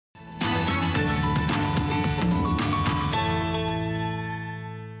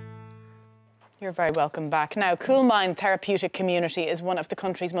You're very welcome back. Now, Coolmine Therapeutic Community is one of the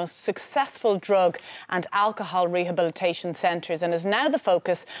country's most successful drug and alcohol rehabilitation centres and is now the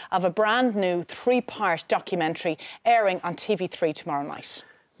focus of a brand new 3-part documentary airing on TV3 tomorrow night.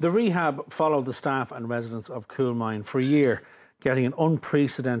 The rehab followed the staff and residents of Coolmine for a year, getting an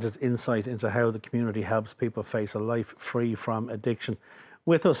unprecedented insight into how the community helps people face a life free from addiction.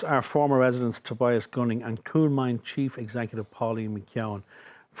 With us are former residents Tobias Gunning and Coolmine Chief Executive Pauline McKeown.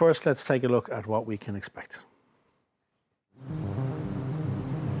 First, let's take a look at what we can expect.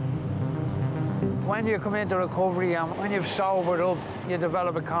 When you come into recovery and when you've sobered up, you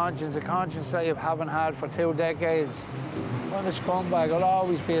develop a conscience that you haven't had for 2 decades. I'm a scumbag, I'll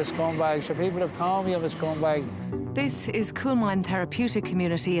always be a scumbag, so people have told me I'm a scumbag. This is Coolmine Therapeutic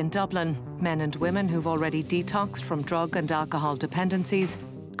Community in Dublin. Men and women who've already detoxed from drug and alcohol dependencies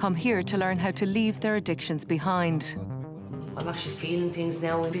come here to learn how to leave their addictions behind. I'm actually feeling things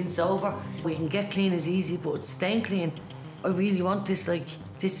now. I've been sober. We can get clean is easy, but staying clean, I really want this,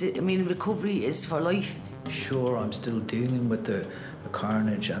 recovery is for life. Sure, I'm still dealing with the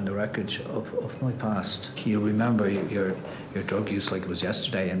carnage and the wreckage of my past. You remember your drug use like it was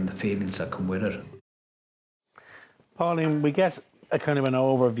yesterday and the feelings that come with it. Pauline, we get a kind of an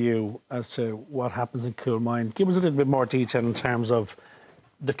overview as to what happens in Coolmine. Give us a little bit more detail in terms of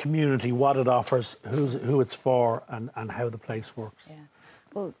the community, what it offers, who it's for and how the place works. Yeah.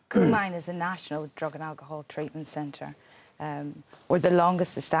 Well, Coolmine is a national drug and alcohol treatment centre. We're the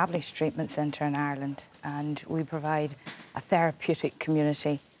longest established treatment centre in Ireland, and we provide a therapeutic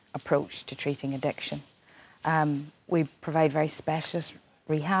community approach to treating addiction. We provide very specialist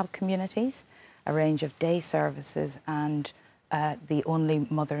rehab communities, a range of day services and the only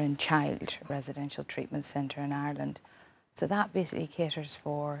mother and child residential treatment centre in Ireland. So that basically caters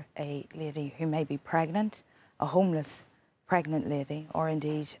for a lady who may be pregnant, a homeless pregnant lady, or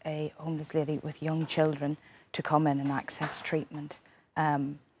indeed a homeless lady with young children to come in and access treatment.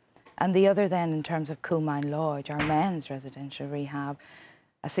 And the other then, in terms of Coolmine Lodge, our men's residential rehab,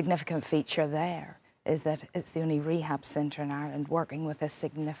 a significant feature there is that it's the only rehab centre in Ireland working with a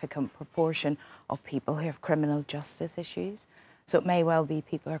significant proportion of people who have criminal justice issues. So it may well be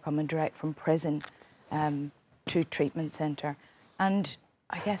people who are coming direct from prison to treatment centre. And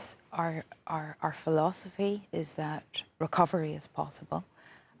I guess our philosophy is that recovery is possible,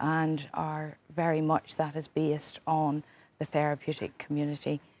 and very much that is based on the therapeutic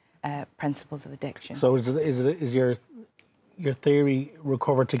community principles of addiction. So is your theory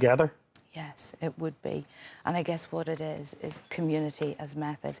recover together? Yes, it would be. And I guess what it is community as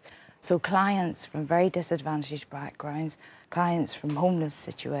method. So clients from very disadvantaged backgrounds, clients from homeless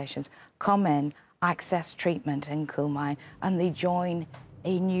situations come in, access treatment in Coolmine, and they join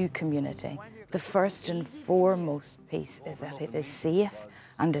a new community. The first and foremost piece is that it is safe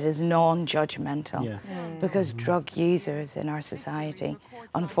and it is non-judgmental. Yeah. Because drug users in our society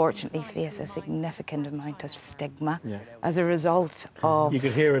unfortunately face a significant amount of stigma as a result of... You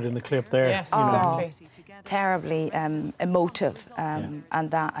could hear it in the clip there. Yes, exactly. Terribly emotive,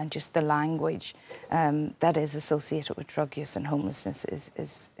 and just the language that is associated with drug use and homelessness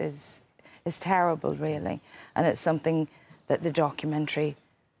is terrible, really. And it's something that the documentary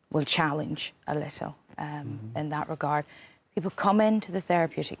will challenge a little in that regard. People come into the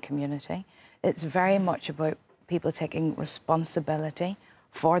therapeutic community. It's very much about people taking responsibility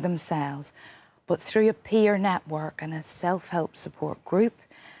for themselves, but through a peer network and a self-help support group,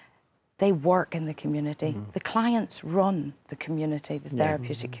 they work in the community. The clients run the community, the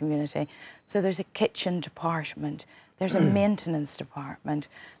therapeutic community. So there's a kitchen department, there's a maintenance department,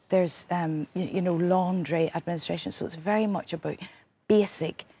 there's laundry administration. So it's very much about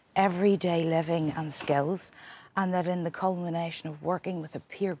basic everyday living and skills, and that in the culmination of working with a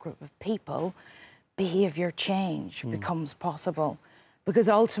peer group of people, behaviour change becomes possible. Because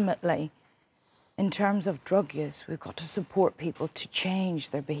ultimately, in terms of drug use, we've got to support people to change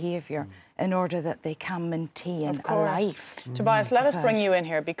their behaviour in order that they can maintain a life. Tobias, let us bring you in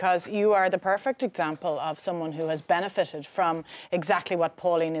here, because you are the perfect example of someone who has benefited from exactly what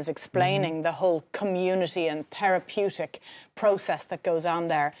Pauline is explaining, the whole community and therapeutic process that goes on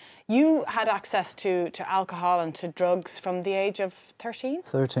there. You had access to alcohol and to drugs from the age of 13?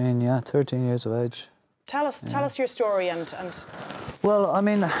 13, yeah, 13 years of age. Tell us your story and... Well, I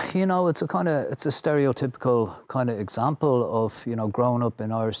mean, it's a stereotypical kind of example of, growing up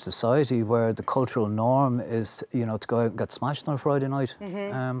in Irish society where the cultural norm is, to go out and get smashed on a Friday night.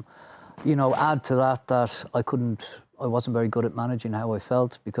 Add to that I wasn't very good at managing how I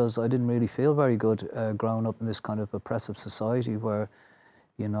felt, because I didn't really feel very good growing up in this kind of oppressive society where,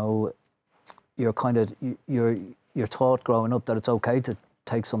 you're taught growing up that it's okay to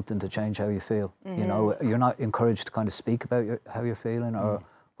take something to change how you feel. You know, you're not encouraged to kind of speak about how you're feeling or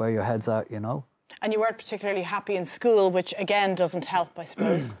where your head's at, you know. And you weren't particularly happy in school, which again doesn't help, I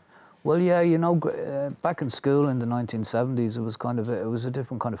suppose. Well, yeah, you know, back in school in the 1970s, it was kind of it was a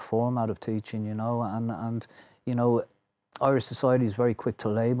different kind of format of teaching, you know, and you know, Irish society is very quick to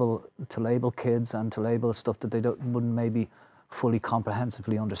label kids and to label stuff that they wouldn't maybe fully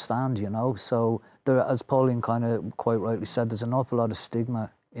comprehensively understand, you know. So there, as Pauline kind of quite rightly said, there's an awful lot of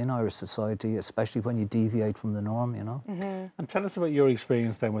stigma in Irish society, especially when you deviate from the norm, you know. And tell us about your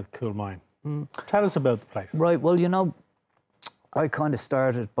experience then with Coolmine. Tell us about the place. Right, well, you know, I kind of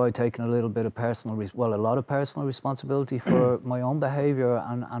started by taking a little bit of a lot of personal responsibility for my own behaviour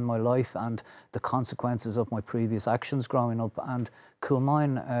and my life and the consequences of my previous actions growing up. And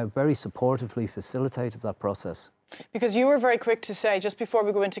Coolmine very supportively facilitated that process. Because you were very quick to say, just before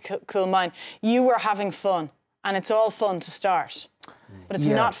we go into Coolmine, you were having fun, and it's all fun to start. But it's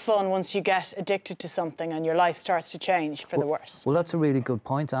not fun once you get addicted to something and your life starts to change for the worse. Well, that's a really good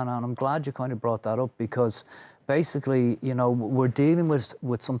point, Anna, and I'm glad you kind of brought that up, because basically, you know, we're dealing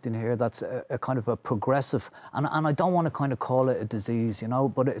with something here that's a kind of a progressive, and I don't want to kind of call it a disease, you know,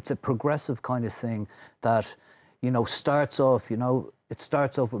 but it's a progressive kind of thing that, you know, starts off, you know, it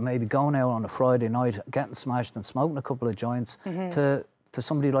starts off with maybe going out on a Friday night, getting smashed and smoking a couple of joints, to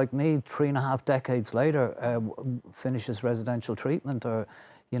somebody like me, 3.5 decades later, finishes residential treatment or,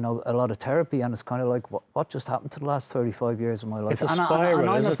 you know, a lot of therapy, and it's kind of like, what just happened to the last 35 years of my life? It's a spiral,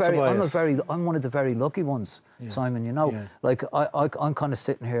 I'm one of the very lucky ones, Simon, you know. Like, I'm kind of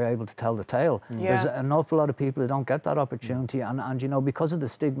sitting here able to tell the tale. There's an awful lot of people who don't get that opportunity, and you know, because of the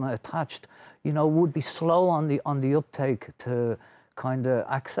stigma attached, you know, would be slow on the uptake to kind of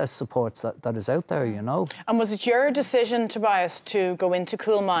access supports that is out there, you know. And was it your decision, Tobias, to go into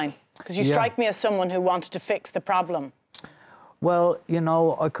Coolmine? Because you strike me as someone who wanted to fix the problem. Well, you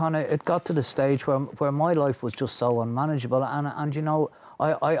know, it got to the stage where my life was just so unmanageable, and you know,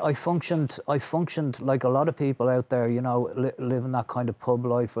 I functioned like a lot of people out there, you know, living that kind of pub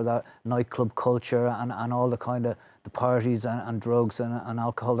life or that nightclub culture and all the kind of the parties and drugs and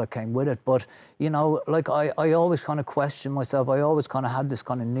alcohol that came with it. But, you know, like I always kind of questioned myself. I always kind of had this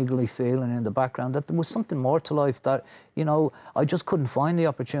kind of niggly feeling in the background that there was something more to life that, you know, I just couldn't find the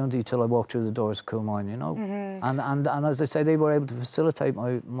opportunity till I walked through the doors of Coolmine, you know. And as I say, they were able to facilitate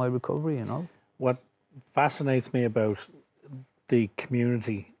my recovery, you know. What fascinates me about the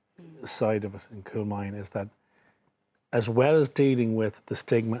community side of it in Coolmine is that, as well as dealing with the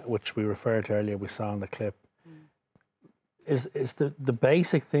stigma which we referred to earlier, we saw in the clip, is the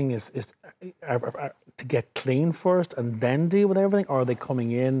basic thing is to get clean first and then deal with everything, or are they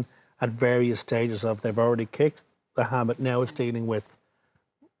coming in at various stages of they've already kicked the habit, now it's dealing with,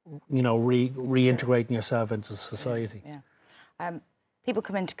 you know, reintegrating yourself into society? People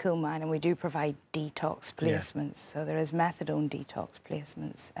come into Coolmine and we do provide detox placements. So there is methadone detox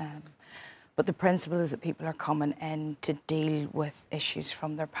placements. But the principle is that people are coming in to deal with issues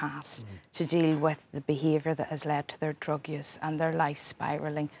from their past, to deal with the behaviour that has led to their drug use and their life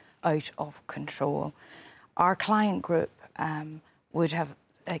spiralling out of control. Our client group would have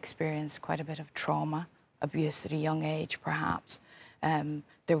experienced quite a bit of trauma, abuse at a young age perhaps.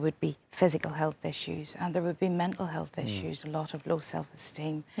 There would be physical health issues and there would be mental health issues, a lot of low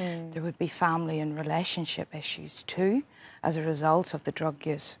self-esteem. There would be family and relationship issues too as a result of the drug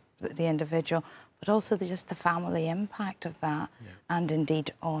use, the individual, but also just the family impact of that and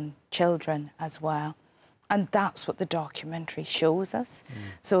indeed on children as well. And that's what the documentary shows us.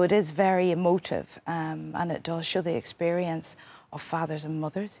 So it is very emotive and it does show the experience of fathers and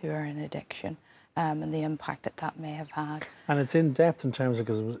mothers who are in addiction. And the impact that may have had. And it's in depth in terms of,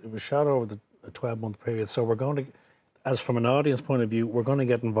 because it was shot over a 12-month period, so we're going to, as from an audience point of view, we're going to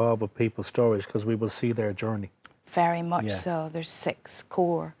get involved with people's stories because we will see their journey. Very much so. There's 6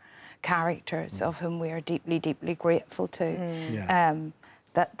 core characters of whom we are deeply, deeply grateful to.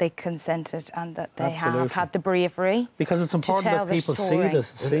 That they consented and that they have had the bravery. Because it's important that people see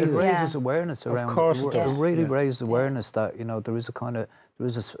this. It raises awareness around. Of course it does. It really raises awareness that, you know, there is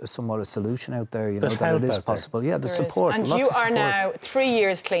somewhat a solution out there, you know, that it is possible. Yeah, there's support. And you are now 3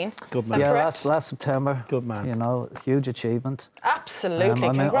 years clean. Good man. Yeah, last September. Good man. You know, huge achievement. Absolutely.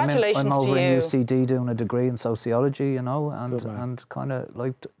 Congratulations I'm over to you. in UCD doing a degree in sociology, you know, and kind of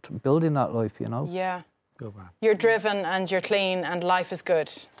like building that life, you know. Yeah. You're driven and you're clean and life is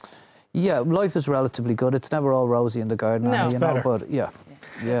good. Yeah, life is relatively good. It's never all rosy in the garden, no, you know, but yeah.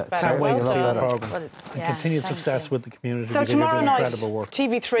 Can't wait to see that programme. And continued success with the community. So tomorrow night,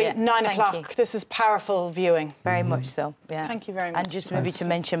 TV3, 9 o'clock. This is powerful viewing. Very much so, yeah. Thank you very much. And just maybe to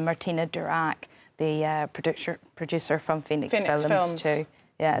mention Martina Durack, the producer from Phoenix Films too.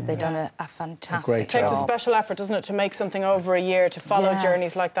 Yeah, they've done a fantastic job. It takes a special effort, doesn't it, to make something over a year, to follow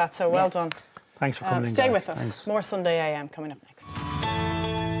journeys like that, so well done. Thanks for coming in, Stay guys. with us. Thanks. More Sunday AM coming up next.